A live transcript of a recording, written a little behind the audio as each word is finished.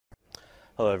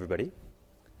Hello, everybody.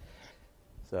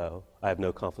 So I have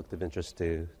no conflict of interest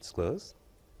to disclose.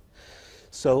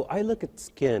 So I look at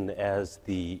skin as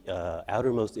the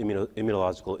outermost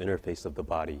immunological interface of the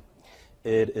body.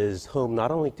 It is home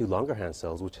not only to Langerhans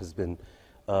cells, which has been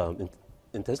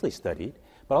intensely studied,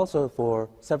 but also for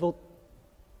several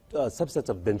subsets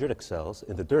of dendritic cells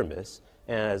in the dermis,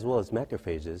 as well as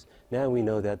macrophages. Now we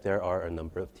know that there are a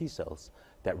number of T cells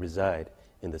that reside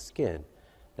in the skin.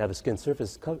 Now the skin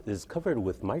surface is covered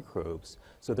with microbes,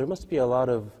 so there must be a lot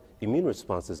of immune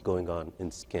responses going on in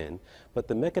skin, but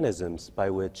the mechanisms by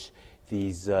which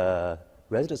these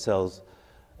resident cells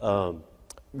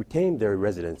retain their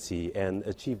residency and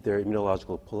achieve their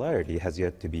immunological polarity has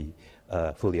yet to be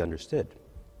fully understood.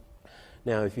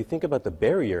 Now, if you think about the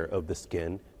barrier of the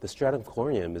skin, the stratum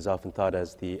corneum is often thought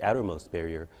as the outermost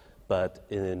barrier, but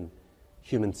in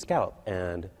human scalp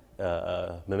and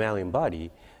mammalian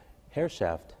body, hair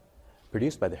shaft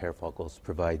produced by the hair follicles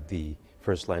provide the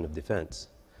first line of defense.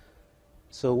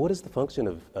 So what is the function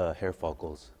of hair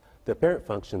follicles? The apparent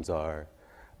functions are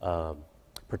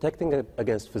protecting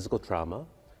against physical trauma,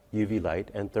 UV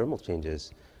light, and thermal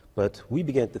changes. But we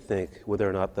began to think whether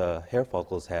or not the hair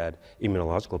follicles had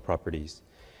immunological properties.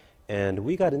 And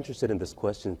we got interested in this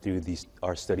question through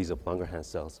our studies of Langerhans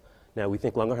cells. Now, we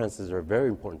think Langerhans cells are very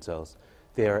important cells.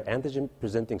 They are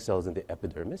antigen-presenting cells in the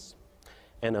epidermis.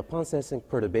 And upon sensing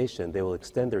perturbation, they will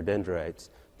extend their dendrites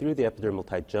through the epidermal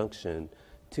tight junction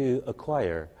to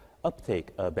acquire uptake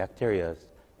of bacteria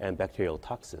and bacterial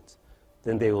toxins.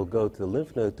 Then they will go to the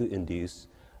lymph node to induce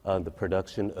the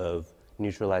production of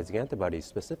neutralizing antibodies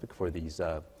specific for these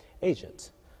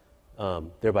agents,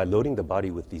 thereby loading the body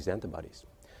with these antibodies.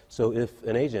 So if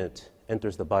an agent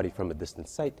enters the body from a distant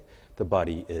site, the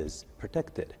body is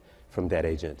protected from that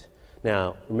agent.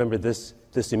 Now, remember, this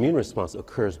immune response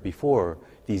occurs before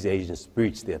these agents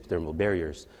breach the epidermal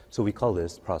barriers, so we call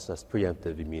this process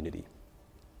preemptive immunity.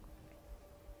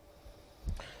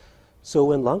 So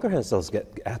when Langerhans cells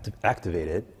get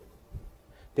activated,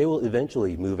 they will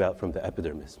eventually move out from the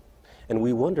epidermis. And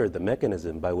we wonder the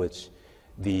mechanism by which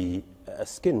the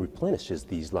skin replenishes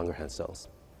these Langerhans cells.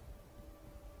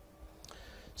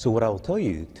 So what I will tell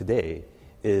you today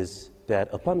is that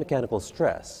upon mechanical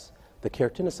stress, the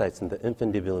keratinocytes in the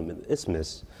infundibulum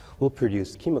isthmus will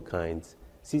produce chemokines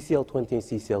CCL20 and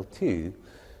CCL2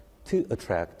 to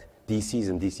attract DCs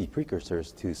and DC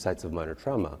precursors to sites of minor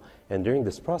trauma. And during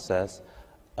this process,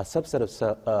 a subset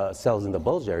of cells in the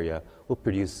bulge area will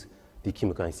produce the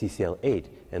chemokine CCL8,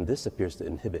 and this appears to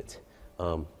inhibit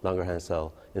Langerhans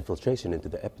cell infiltration into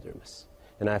the epidermis.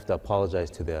 And I have to apologize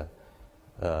to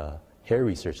the hair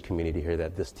research community here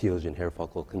that this telogen hair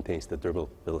follicle contains the dermal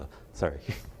villi. Sorry.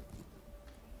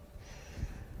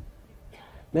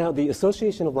 Now, the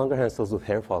association of Langerhans cells with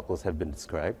hair follicles have been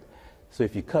described. So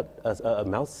if you cut a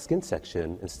mouse skin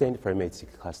section and stain it for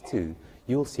MHC class 2,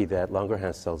 you will see that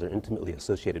Langerhans cells are intimately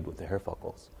associated with the hair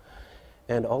follicles.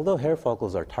 And although hair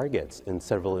follicles are targets in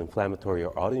several inflammatory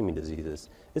or autoimmune diseases,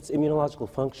 its immunological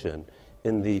function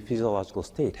in the physiological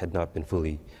state had not been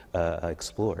fully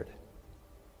explored.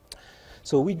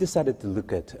 So we decided to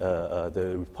look at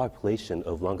the population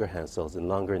of Langerhans cells in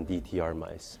Langerhans DTR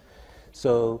mice.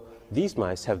 So these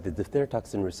mice have the diphtheria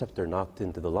toxin receptor knocked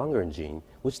into the Langerhans gene,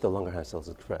 which the Langerhans cells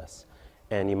express.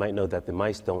 And you might know that the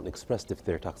mice don't express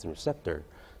diphtheria toxin receptor.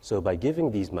 So by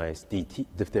giving these mice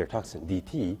diphtheria toxin,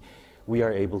 DT, we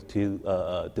are able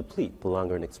to deplete the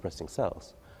Langerhans expressing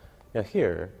cells. Now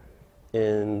here,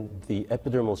 in the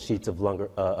epidermal sheets of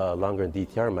Langerhans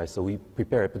DTR mice, so we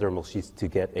prepare epidermal sheets to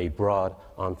get a broad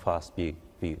en face view,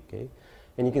 okay?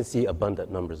 And you can see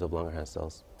abundant numbers of Langerhans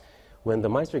cells. When the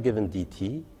mice are given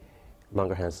DT,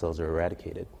 Langerhans cells are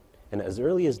eradicated. And as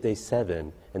early as day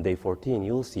 7 and day 14,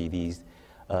 you'll see these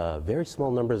very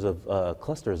small numbers of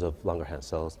clusters of Langerhans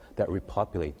cells that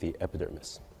repopulate the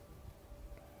epidermis.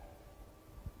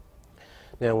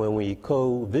 Now, when we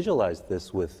co-visualize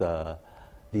this with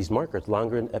these markers,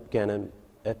 Langerhans, EpGAM,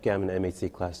 and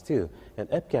MHC class 2, and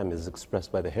EpGAM is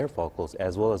expressed by the hair follicles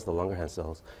as well as the Langerhans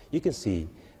cells, you can see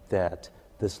that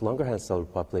this Langerhans cell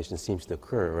repopulation seems to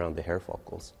occur around the hair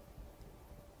follicles.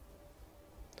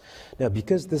 Now,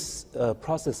 because this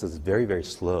process is very, very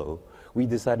slow, we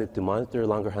decided to monitor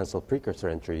Langerhans cell precursor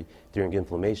entry during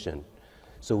inflammation.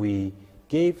 So we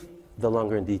gave the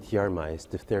Langerhans DTR mice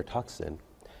diphtheria toxin,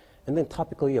 and then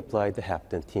topically applied the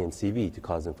Hapten TNCV to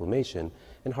cause inflammation,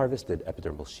 and harvested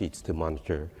epidermal sheets to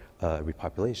monitor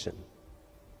repopulation.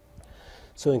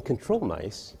 So in control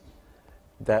mice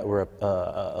that were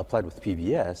applied with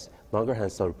PBS,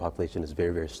 Langerhans cell repopulation is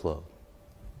very, very slow.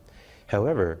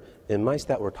 However, in mice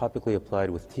that were topically applied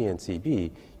with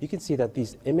TNCB, you can see that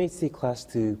these MHC class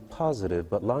II positive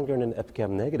but Langerhans epicam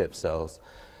negative cells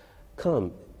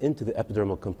come into the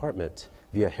epidermal compartment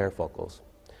via hair follicles.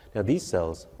 Now, these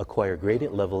cells acquire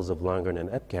gradient levels of Langerhans and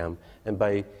epicam, and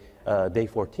by day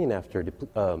 14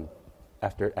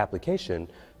 after application,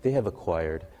 they have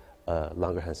acquired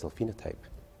Langerhans cell phenotype.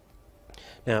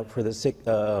 Now, for the sake,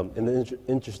 in the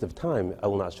interest of time, I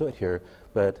will not show it here,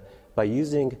 but by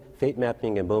using fate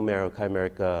mapping and bone marrow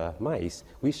chimeric mice,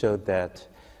 we showed that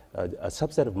a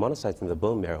subset of monocytes in the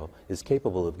bone marrow is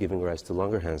capable of giving rise to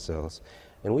Langerhans cells,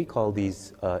 and we call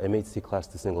these MHC class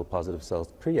II single positive cells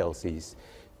pre-LCs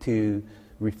to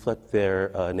reflect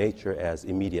their nature as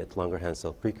immediate Langerhans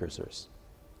cell precursors.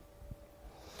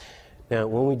 Now,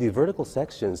 when we do vertical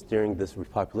sections during this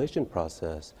repopulation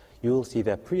process, you will see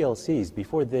that pre-LCs,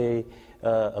 before they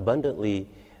abundantly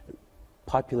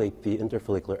populate the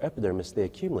interfollicular epidermis, they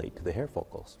accumulate to the hair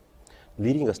follicles,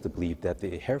 leading us to believe that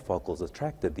the hair follicles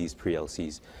attracted these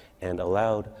pre-LCs and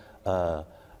allowed the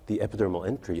epidermal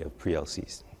entry of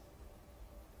pre-LCs.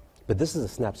 But this is a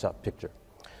snapshot picture.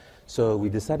 So we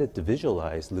decided to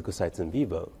visualize leukocytes in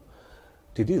vivo.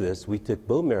 To do this, we took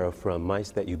bone marrow from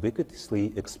mice that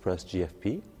ubiquitously expressed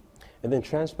GFP and then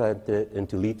transplanted it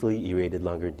into lethally irradiated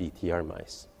Langerhans DTR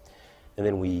mice. And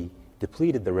then we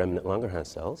depleted the remnant Langerhans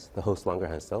cells, the host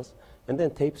Langerhans cells, and then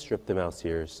tape stripped the mouse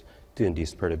ears to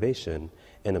induce perturbation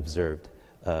and observed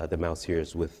the mouse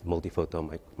ears with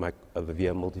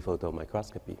via multiphoton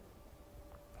microscopy.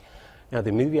 Now,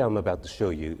 the movie I'm about to show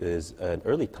you is an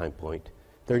early time point,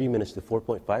 30 minutes to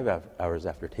 4.5 hours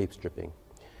after tape stripping.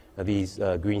 Now, these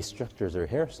green structures are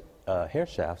hair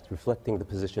shafts reflecting the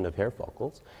position of hair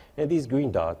follicles, and these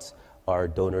green dots are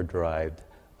donor-derived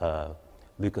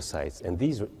leukocytes, and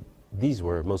these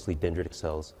were mostly dendritic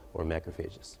cells or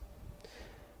macrophages.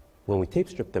 When we tape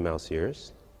strip the mouse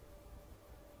ears,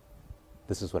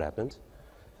 this is what happens.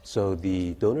 So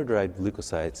the donor-derived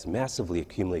leukocytes massively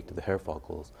accumulate to the hair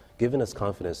follicles, giving us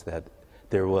confidence that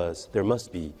there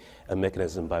must be a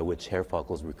mechanism by which hair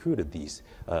follicles recruited these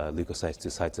leukocytes to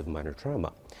sites of minor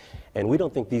trauma. And we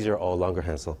don't think these are all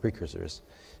Langerhans cell precursors.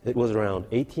 It was around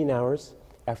 18 hours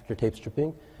after tape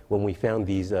stripping when we found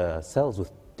these cells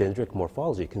with dendritic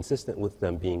morphology consistent with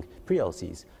them being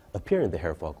pre-LCs appear in the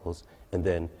hair follicles and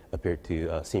then appear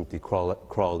to seem to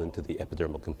crawl into the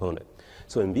epidermal component.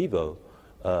 So in vivo,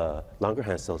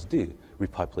 Langerhans cells do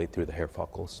repopulate through the hair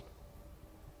follicles.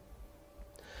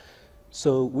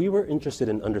 So we were interested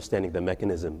in understanding the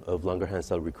mechanism of Langerhans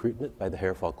cell recruitment by the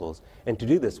hair follicles, and to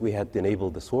do this, we had to enable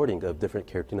the sorting of different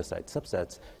keratinocyte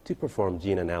subsets to perform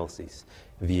gene analyses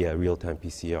via real-time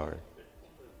PCR.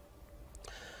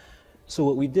 So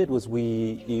what we did was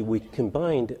we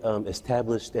combined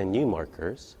established and new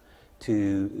markers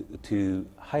to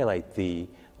highlight the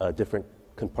different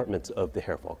compartments of the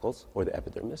hair follicles or the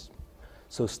epidermis.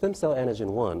 So stem cell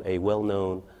antigen 1, a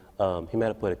well-known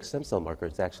hematopoietic stem cell marker,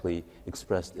 is actually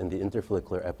expressed in the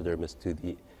interfollicular epidermis to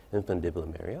the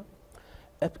infundibulum area.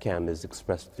 Epicam is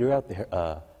expressed throughout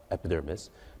the epidermis,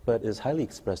 but is highly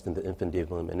expressed in the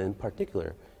infundibulum and in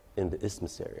particular in the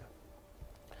isthmus area.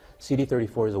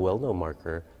 CD34 is a well-known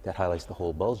marker that highlights the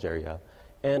whole bulge area,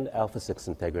 and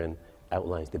alpha-6 integrin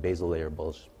outlines the basal layer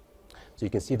bulge. So you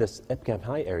can see this epicam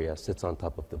high area sits on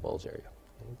top of the bulge area.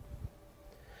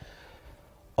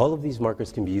 All of these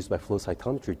markers can be used by flow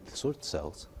cytometry to sort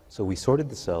cells. So we sorted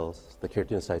the cells, the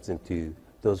keratinocytes, into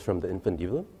those from the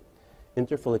infundibulum,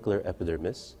 interfollicular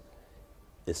epidermis,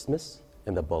 isthmus,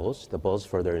 and the bulge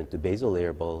further into basal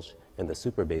layer bulge and the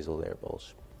suprabasal layer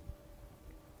bulge.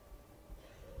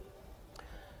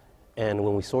 And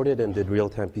when we sorted and did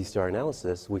real-time PCR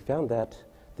analysis, we found that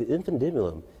the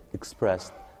infundibulum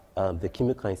expressed the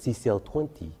chemokine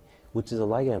CCL20, which is a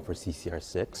ligand for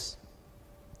CCR6.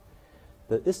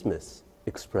 The isthmus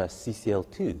expressed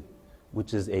CCL2,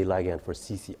 which is a ligand for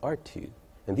CCR2.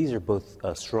 And these are both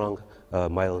strong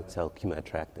myeloid cell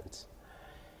chemoattractants.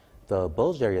 The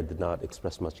bulge area did not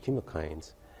express much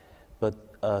chemokines, but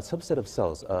a subset of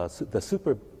cells, the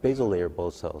suprabasal layer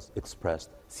bulge cells,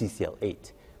 expressed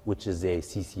CCL8, which is a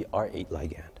CCR8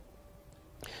 ligand.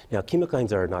 Now,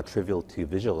 chemokines are not trivial to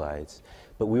visualize,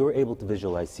 but we were able to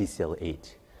visualize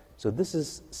CCL8. So this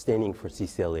is staining for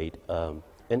CCL8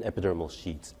 in epidermal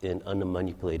sheets in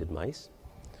unmanipulated mice.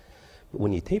 But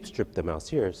when you tape strip the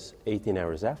mouse ears 18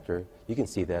 hours after, you can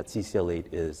see that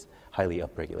CCL8 is highly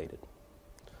upregulated.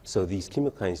 So these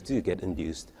chemokines do get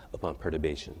induced upon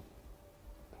perturbation.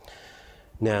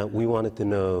 Now, we wanted to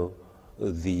know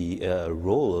the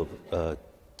role of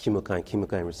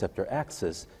chemokine receptor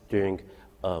axis during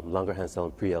Langerhans cell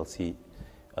and pre-LC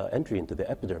entry into the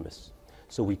epidermis.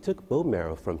 So we took bone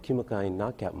marrow from chemokine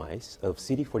knockout mice of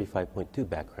CD45.2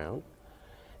 background,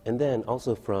 and then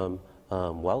also from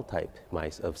wild-type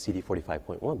mice of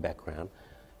CD45.1 background,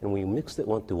 and we mixed it in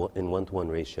 1-to-1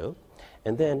 ratio,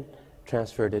 and then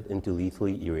transferred it into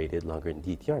lethally irradiated Langerhans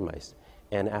DTR mice.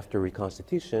 And after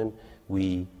reconstitution,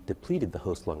 we depleted the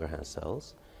host Langerhans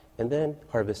cells, and then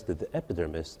harvested the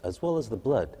epidermis as well as the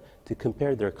blood to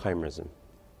compare their chimerism.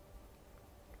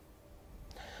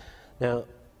 Now,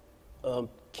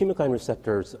 chemokine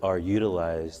receptors are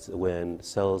utilized when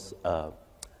cells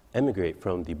emigrate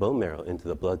from the bone marrow into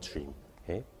the bloodstream.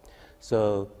 Okay?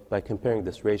 So by comparing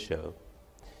this ratio,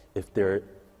 if the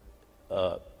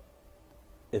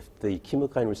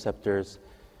chemokine receptors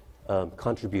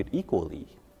contribute equally,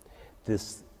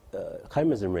 this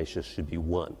chimerism ratio should be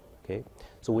 1. Okay?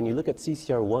 So when you look at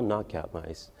CCR1 knockout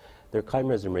mice, their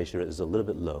chimerism ratio is a little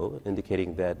bit low,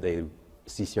 indicating that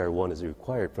CCR1 is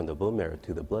required from the bone marrow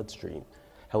to the bloodstream.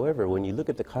 However, when you look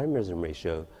at the chimerism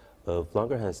ratio of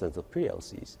Langerhans sentinel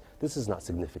pre-LCs, this is not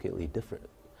significantly different,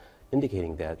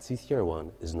 indicating that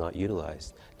CCR1 is not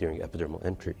utilized during epidermal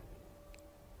entry.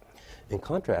 In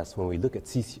contrast, when we look at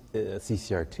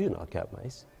CCR2 knockout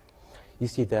mice, you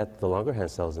see that the Langerhans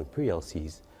cells in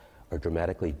pre-LCs are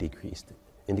dramatically decreased,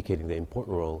 indicating the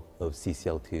important role of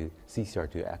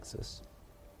CCR2 axis.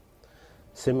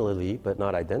 Similarly, but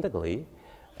not identically,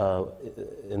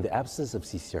 in the absence of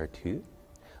CCR2,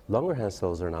 Langerhans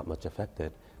cells are not much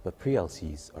affected, but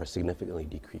pre-LCs are significantly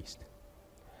decreased.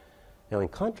 Now, in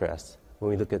contrast, when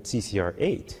we look at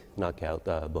CCR8 knockout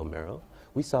bone marrow,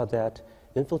 we saw that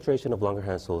infiltration of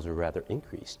Langerhans cells were rather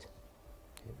increased.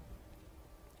 Okay.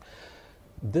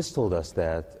 This told us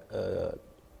that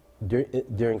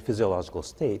during physiological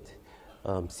state,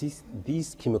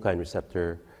 these chemokine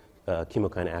receptor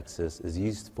chemokine axis is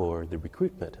used for the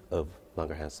recruitment of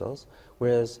Langerhans cells,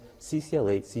 whereas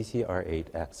CCL8,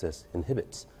 CCR8 axis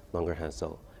inhibits Langerhans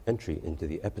cell entry into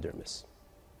the epidermis.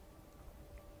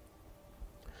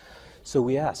 So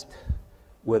we asked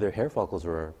whether hair follicles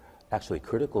were actually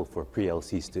critical for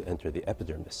pre-LCs to enter the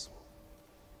epidermis.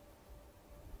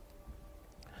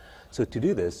 So to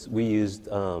do this, we used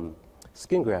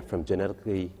skin graft from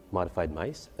genetically modified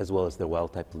mice, as well as the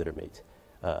wild-type littermate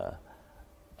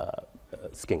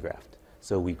skin graft.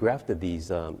 So we grafted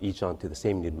these each onto the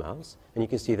same nude mouse, and you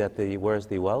can see that whereas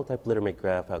the wild-type littermate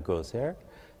graft outgrows hair,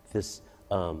 this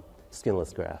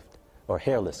skinless graft, or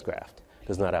hairless graft,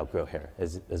 does not outgrow hair,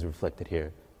 as reflected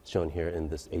here, shown here in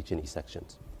this H&E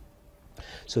sections.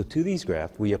 So to these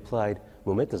grafts, we applied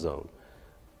mometazone,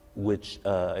 which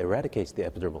eradicates the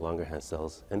epidermal Langerhans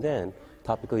cells, and then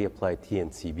topically applied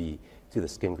TNCB to the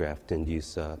skin graft to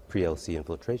induce pre-LC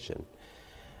infiltration.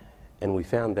 And we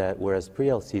found that whereas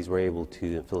pre-LCs were able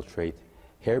to infiltrate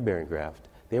hair-bearing graft,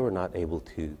 they were not able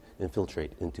to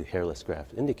infiltrate into hairless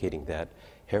graft, indicating that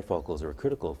hair follicles are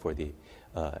critical for the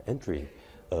entry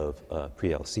of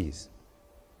pre-LCs.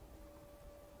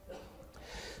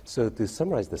 So to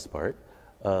summarize this part,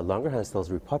 Langerhans cells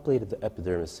repopulated the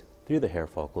epidermis through the hair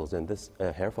follicles, and this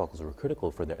hair follicles were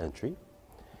critical for their entry.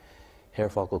 Hair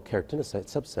follicle keratinocyte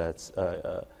subsets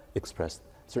expressed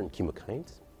certain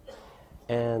chemokines,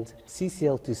 and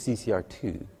CCL2,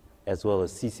 CCR2, as well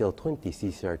as CCL20,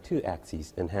 CCR2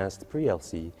 axes enhanced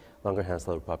pre-LC Langerhans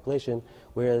cell repopulation,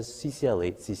 whereas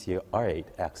CCL8, CCR8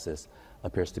 axis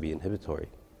appears to be inhibitory.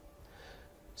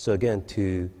 So again,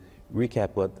 to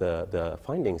recap what the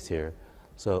findings here,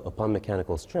 so upon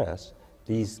mechanical stress,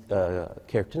 these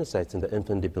keratinocytes in the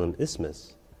infundibulum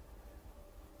isthmus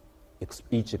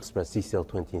each express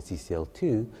CCL20 and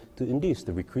CCL2 to induce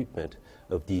the recruitment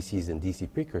of DCs and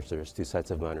DC precursors to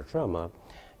sites of minor trauma,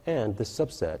 and the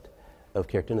subset of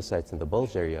keratinocytes in the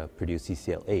bulge area produce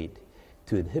CCL8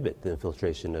 to inhibit the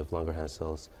infiltration of Langerhans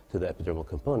cells to the epidermal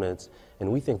components,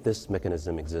 and we think this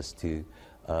mechanism exists to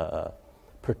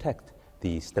protect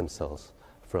the stem cells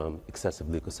from excessive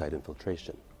leukocyte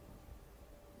infiltration.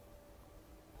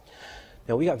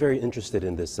 Now, we got very interested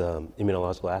in this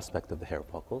immunological aspect of the hair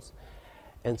follicles,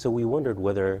 and so we wondered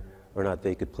whether or not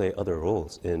they could play other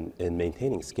roles in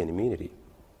maintaining skin immunity.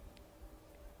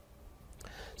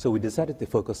 So we decided to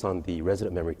focus on the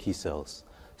resident memory T cells.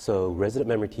 So resident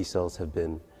memory T cells have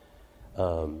been,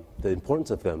 the importance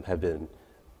of them have been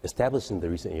established in the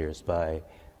recent years by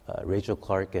Rachel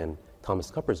Clark and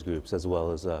Thomas Cupper's groups, as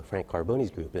well as Frank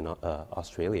Carboni's group in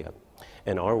Australia.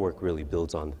 And our work really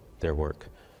builds on their work.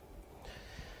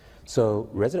 So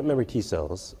resident memory T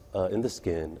cells in the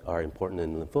skin are important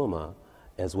in lymphoma,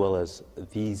 as well as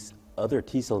these other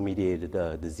T cell mediated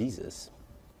diseases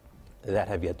that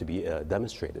have yet to be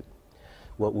demonstrated.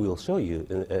 What we'll show you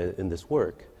in this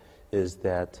work is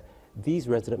that these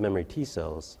resident memory T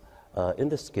cells in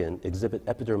the skin exhibit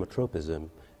epidermotropism,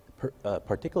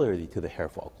 particularly to the hair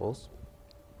follicles.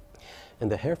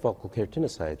 And the hair follicle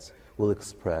keratinocytes will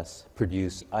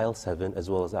produce IL-7 as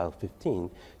well as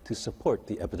IL-15 to support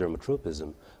the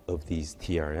epidermotropism of these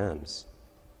TRMs.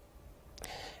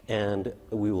 And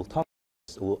we will talk,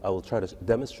 I will try to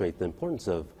demonstrate the importance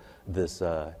of this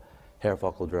hair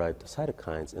follicle-derived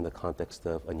cytokines in the context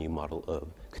of a new model of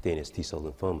cutaneous T-cell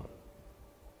lymphoma.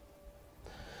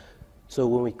 So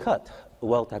when we cut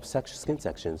wild-type skin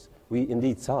sections, we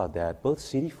indeed saw that both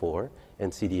CD4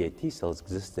 and CD8 T cells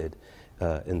existed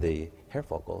in the hair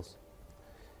follicles.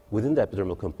 Within the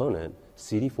epidermal component,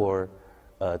 CD4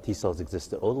 T cells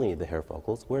existed only in the hair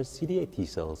follicles, whereas CD8 T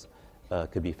cells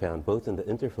could be found both in the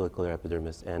interfollicular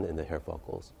epidermis and in the hair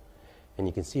follicles. And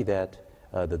you can see that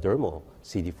the dermal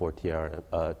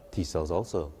CD4 T cells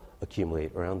also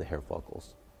accumulate around the hair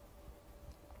follicles.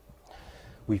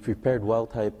 We prepared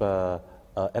wild-type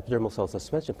epidermal cell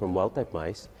suspension from wild-type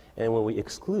mice, and when we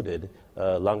excluded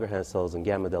Langerhans cells and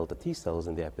gamma delta T cells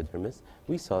in the epidermis,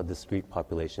 we saw discrete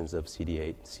populations of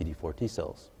CD8, CD4 T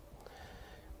cells.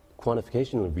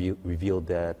 Quantification revealed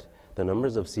that the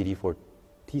numbers of CD4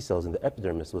 T cells in the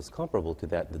epidermis was comparable to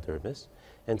that in the dermis,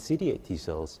 and CD8 T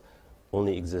cells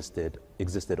only existed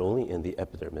only in the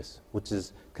epidermis, which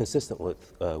is consistent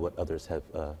with what others have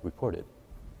reported.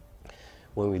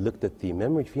 When we looked at the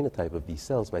memory phenotype of these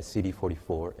cells by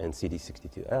CD44 and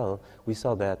CD62L, we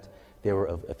saw that they were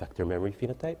of effector memory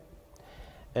phenotype.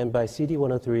 And by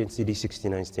CD103 and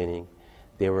CD69 staining,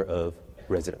 they were of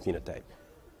resident phenotype.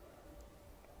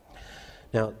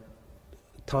 Now,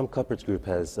 Tom Kuppert's group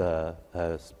has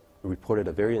reported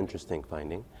a very interesting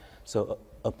finding. So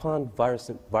upon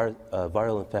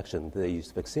viral infection, they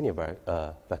used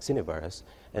vaccinivirus,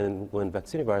 and when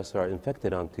vaccinivirus are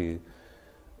infected onto,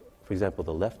 for example,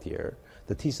 the left ear,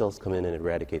 the T cells come in and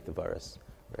eradicate the virus,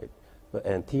 right?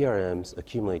 And TRMs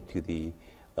accumulate to the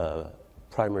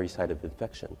primary site of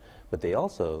infection, but they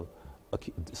also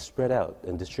spread out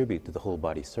and distribute to the whole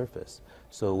body surface.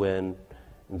 So when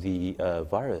the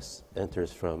virus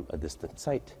enters from a distant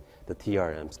site, the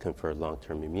TRMs confer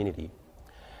long-term immunity.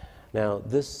 Now,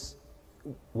 this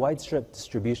widespread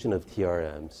distribution of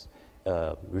TRMs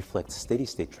reflects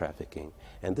steady-state trafficking,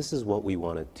 and this is what we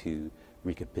wanted to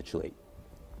recapitulate.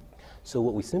 So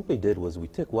what we simply did was we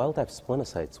took wild-type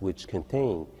splenocytes, which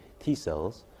contain T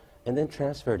cells, and then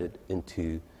transferred it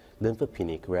into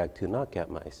lymphopenic RAG2 knockout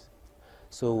mice.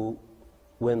 So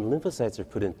when lymphocytes are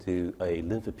put into a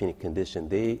lymphopenic condition,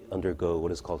 they undergo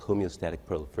what is called homeostatic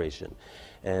proliferation.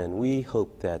 And we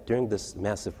hope that during this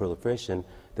massive proliferation,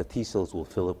 the T cells will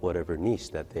fill up whatever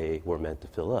niche that they were meant to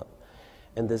fill up.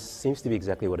 And this seems to be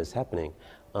exactly what is happening.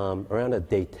 Around at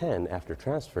day 10 after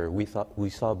transfer, we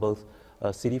saw both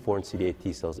CD4 and CD8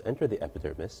 T cells enter the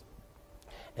epidermis,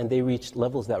 and they reached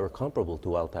levels that were comparable to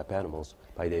wild-type animals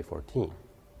by day 14.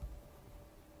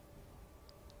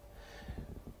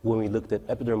 When we looked at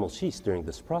epidermal sheaths during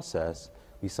this process,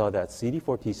 we saw that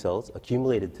CD4 T cells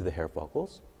accumulated to the hair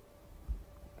follicles,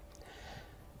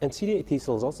 and CD8 T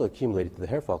cells also accumulated to the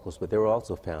hair follicles, but they were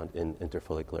also found in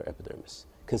interfollicular epidermis,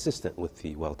 consistent with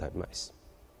the wild-type mice.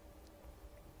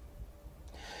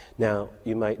 Now,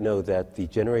 you might know that the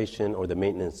generation or the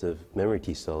maintenance of memory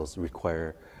T cells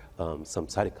require some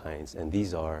cytokines, and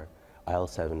these are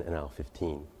IL-7 and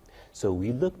IL-15. So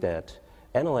we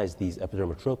analyzed these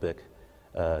epidermotropic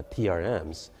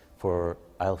TRMs for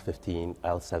IL-15,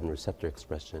 IL-7 receptor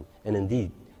expression, and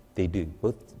indeed they do.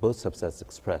 Both subsets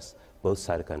express both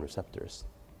cytokine receptors.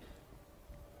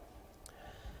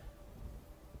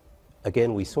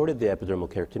 Again, we sorted the epidermal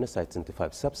keratinocytes into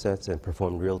 5 subsets and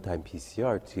performed real-time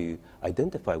PCR to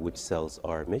identify which cells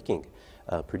are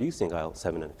producing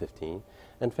IL-7 and 15,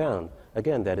 and found,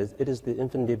 again, that it is the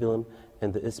infundibulum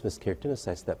and the isthmus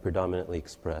keratinocytes that predominantly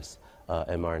express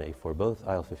mRNA for both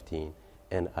IL-15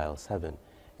 and IL-7.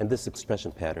 And this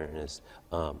expression pattern is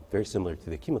very similar to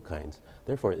the chemokines.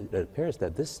 Therefore, it appears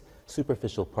that this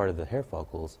superficial part of the hair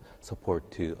follicles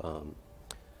support to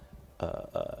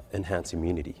enhance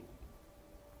immunity.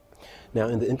 Now,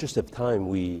 in the interest of time,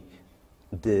 we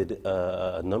did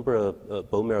a number of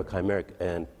bone marrow chimeric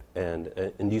and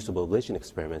inducible ablation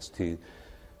experiments to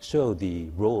show the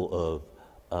role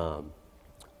of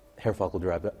hair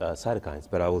follicle-derived cytokines,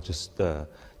 but I will just do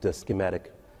a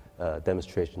schematic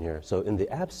demonstration here. So in the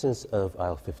absence of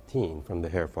IL-15 from the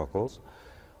hair follicles,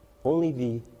 only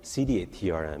the CD8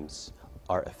 TRMs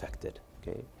are affected,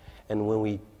 okay? And when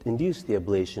we induce the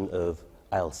ablation of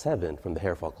IL-7 from the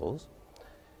hair follicles,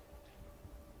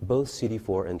 both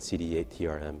CD4 and CD8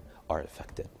 TRM are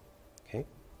affected, okay?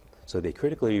 So they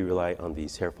critically rely on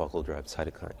these hair follicle-derived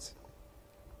cytokines.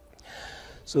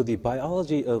 So the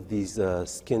biology of these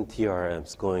skin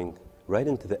TRMs going right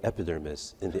into the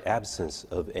epidermis in the absence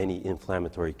of any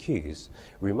inflammatory cues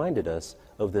reminded us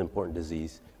of the important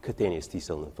disease cutaneous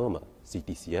T-cell lymphoma,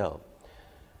 CTCL.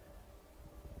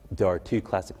 There are two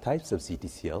classic types of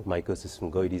CTCL, mycosis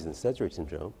fungoides and Sézary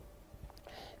syndrome.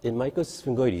 In mycosis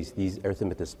fungoides, these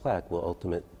erythematous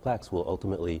plaques will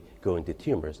ultimately go into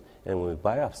tumors, and when we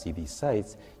biopsy these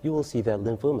sites, you will see that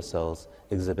lymphoma cells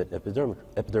exhibit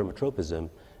epidermotropism,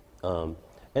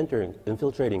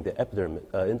 infiltrating the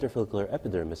interfollicular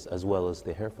epidermis as well as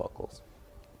the hair follicles.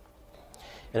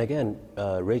 And again,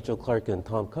 Rachel Clark and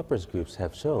Tom Kupper's groups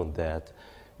have shown that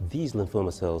these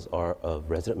lymphoma cells are of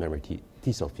resident memory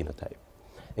T-cell phenotype.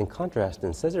 In contrast,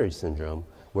 in Sézary syndrome,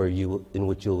 in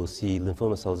which you will see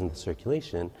lymphoma cells in the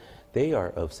circulation, they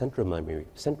are of central memory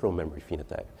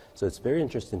phenotype. So it's very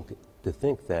interesting to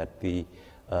think that the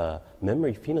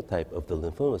memory phenotype of the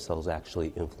lymphoma cells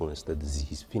actually influence the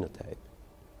disease phenotype.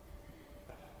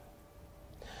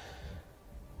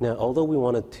 Now, although we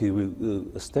wanted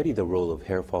to study the role of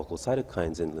hair follicle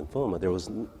cytokines in lymphoma,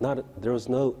 there was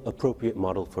no appropriate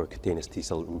model for cutaneous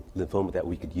T-cell lymphoma that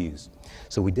we could use.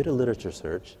 So we did a literature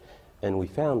search, and we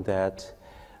found that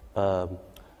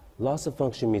loss of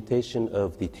function mutation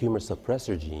of the tumor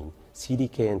suppressor gene,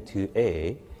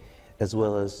 CDKN2A, as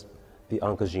well as the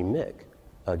oncogene MYC,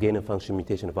 gain of function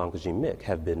mutation of oncogene MYC,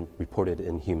 have been reported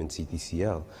in human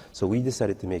CTCL. So we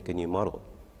decided to make a new model.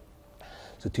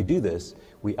 So to do this,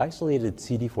 we isolated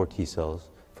CD4 T cells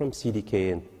from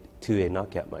CDKN2A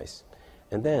knockout mice,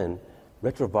 and then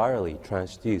retrovirally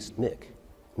transduced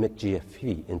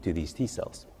MYC-GFP into these T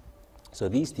cells. So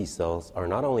these T cells are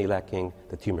not only lacking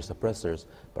the tumor suppressors,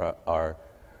 but are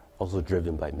also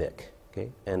driven by MYC.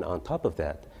 Okay? And on top of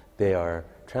that, they are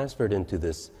transferred into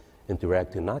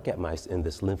rag2 knockout mice in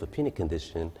this lymphopenic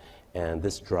condition, and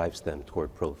this drives them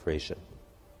toward proliferation.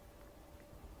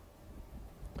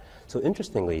 So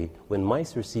interestingly, when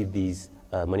mice received these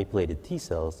manipulated T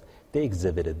cells, they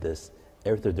exhibited this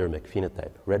erythrodermic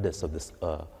phenotype, redness of this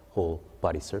whole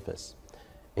body surface.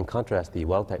 In contrast, the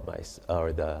wild-type mice,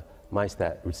 or the mice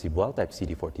that received wild-type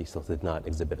CD4 T cells, did not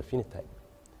exhibit a phenotype.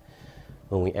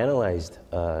 When we analyzed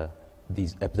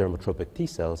these epidermotropic T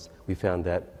cells, we found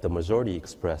that the majority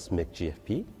expressed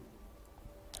MYC-GFP,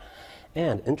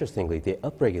 and interestingly, they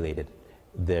upregulated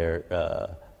their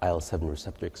IL-7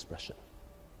 receptor expression.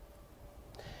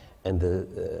 And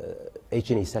the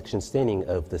H&E section staining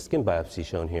of the skin biopsy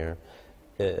shown here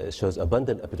shows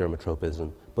abundant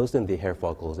epidermotropism, both in the hair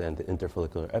follicles and the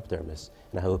interfollicular epidermis.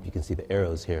 And I hope you can see the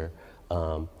arrows here.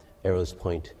 Arrows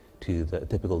point to the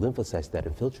typical lymphocytes that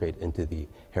infiltrate into the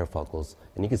hair follicles.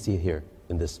 And you can see here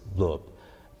in this blow-up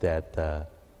that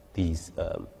these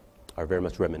are very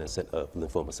much reminiscent of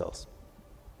lymphoma cells.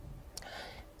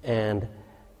 And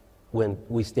when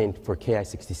we stained for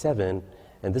Ki67,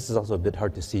 and this is also a bit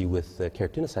hard to see with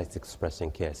keratinocytes expressing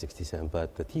Ki67,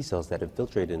 but the T cells that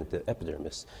infiltrate into the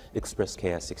epidermis express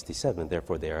Ki67,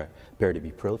 therefore they appear to be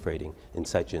proliferating in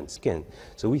situ and skin.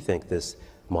 So we think this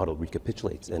model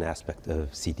recapitulates an aspect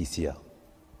of CTCL.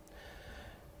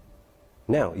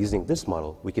 Now, using this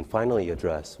model, we can finally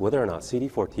address whether or not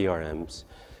CD4 TRMs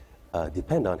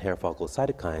depend on hair follicle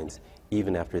cytokines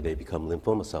even after they become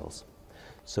lymphoma cells.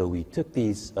 So we took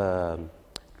these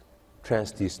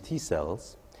transduced T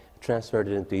cells, transferred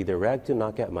it into either rag2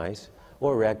 knockout mice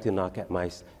or rag2 knockout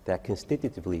mice that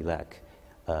constitutively lack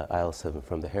IL-7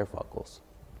 from the hair follicles.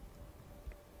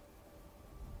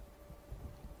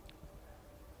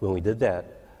 When we did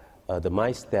that, the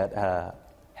mice that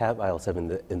have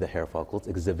IL-7 in the hair follicles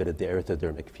exhibited the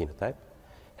erythrodermic phenotype.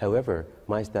 However,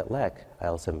 mice that lack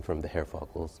IL-7 from the hair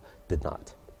follicles did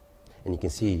not. And you can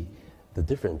see the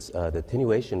difference, the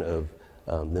attenuation of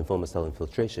lymphoma cell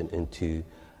infiltration into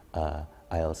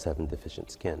IL-7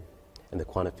 deficient skin. And the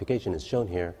quantification is shown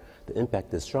here. The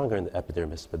impact is stronger in the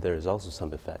epidermis, but there is also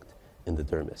some effect in the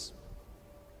dermis.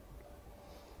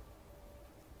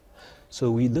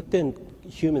 So we looked in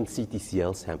human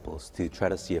CTCL samples to try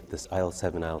to see if this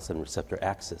IL-7 receptor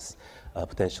axis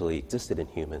potentially existed in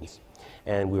humans.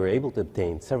 And we were able to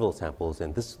obtain several samples,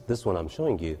 and this one I'm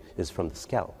showing you is from the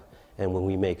scalp. And when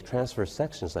we make transverse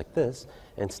sections like this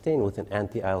and stain with an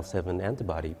anti-IL-7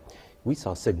 antibody, we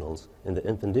saw signals in the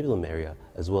infundibulum area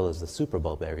as well as the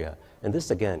suprabulb area. And this,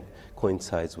 again,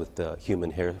 coincides with the human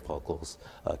hair follicles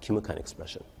chemokine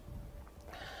expression.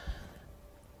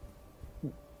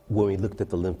 When we looked at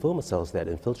the lymphoma cells that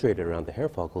infiltrated around the hair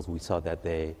follicles, we saw that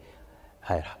they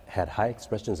had high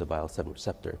expressions of IL-7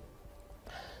 receptor,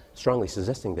 strongly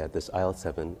suggesting that this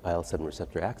IL-7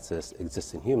 receptor axis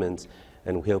exists in humans.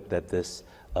 And we hope that this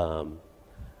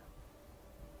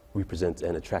represents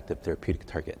an attractive therapeutic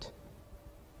target.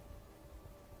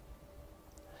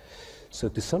 So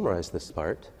to summarize this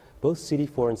part, both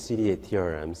CD4 and CD8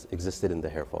 TRMs existed in the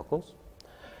hair follicles.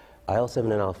 IL-7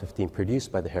 and IL-15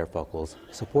 produced by the hair follicles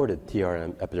supported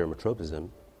TRM epidermotropism,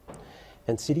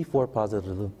 and CD4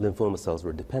 positive lymphoma cells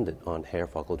were dependent on hair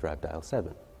follicle-derived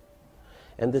IL-7.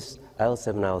 And this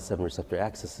IL-7 IL-7 receptor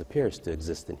axis appears to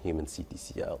exist in human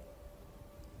CTCL.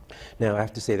 Now, I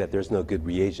have to say that there's no good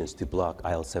reagents to block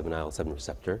IL-7 IL-7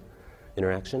 receptor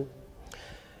interaction.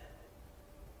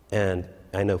 And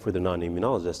I know for the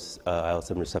non-immunologists,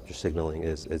 IL-7 receptor signaling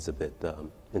is a bit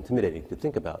intimidating to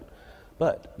think about.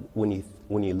 But when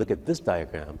you look at this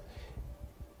diagram,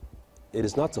 it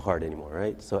is not so hard anymore,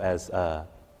 right? So as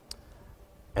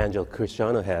Angela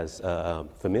Cristiano has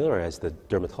familiarized the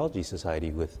Dermatology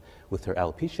Society with her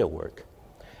alopecia work,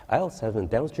 IL-7,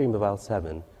 downstream of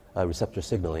IL-7 receptor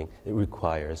signaling, it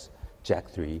requires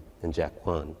JAK3 and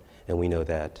JAK1. And we know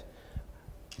that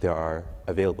there are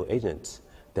available agents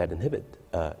that inhibit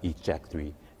each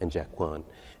JAK3 and JAK1.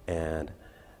 And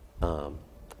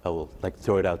I will like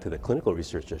throw it out to the clinical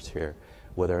researchers here,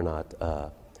 whether or not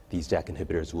these JAK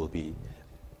inhibitors will be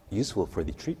useful for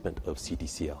the treatment of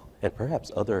CTCL and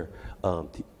perhaps other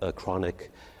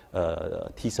chronic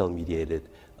T-cell mediated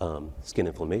skin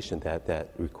inflammation that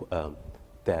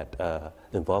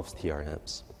involves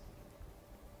TRMs.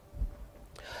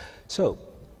 So,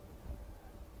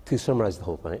 to summarize the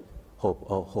whole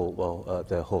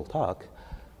talk,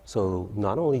 so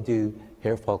not only do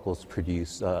hair follicles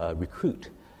recruit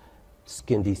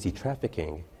skin DC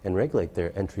trafficking and regulate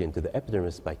their entry into the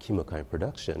epidermis by chemokine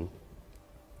production,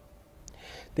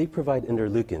 they provide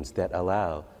interleukins that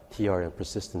allow TRM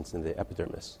persistence in the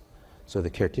epidermis. So the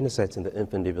keratinocytes in the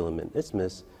infundibulum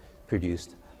isthmus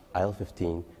produced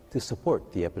IL-15 to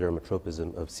support the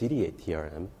epidermotropism of CD8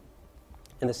 TRM,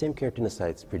 and the same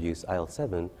keratinocytes produce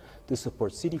IL-7 to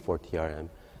support CD4 TRM,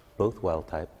 both wild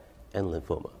type and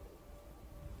lymphoma.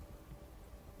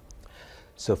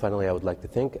 So finally, I would like to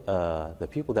thank the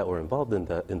people that were involved in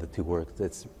the two works.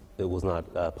 It was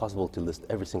not possible to list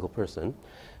every single person,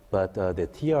 but the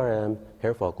TRM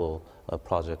hair follicle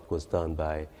project was done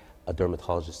by a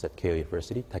dermatologist at Keio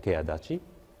University, Takei Adachi,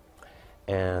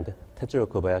 and Tetsuro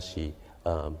Kobayashi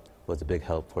was a big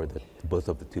help for both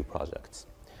of the two projects.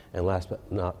 And last but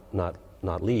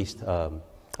not least, I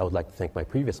would like to thank my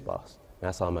previous boss,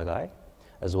 Masao Magai,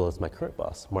 as well as my current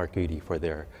boss, Mark Udy, for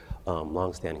their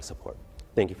long-standing support.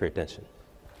 Thank you for your attention.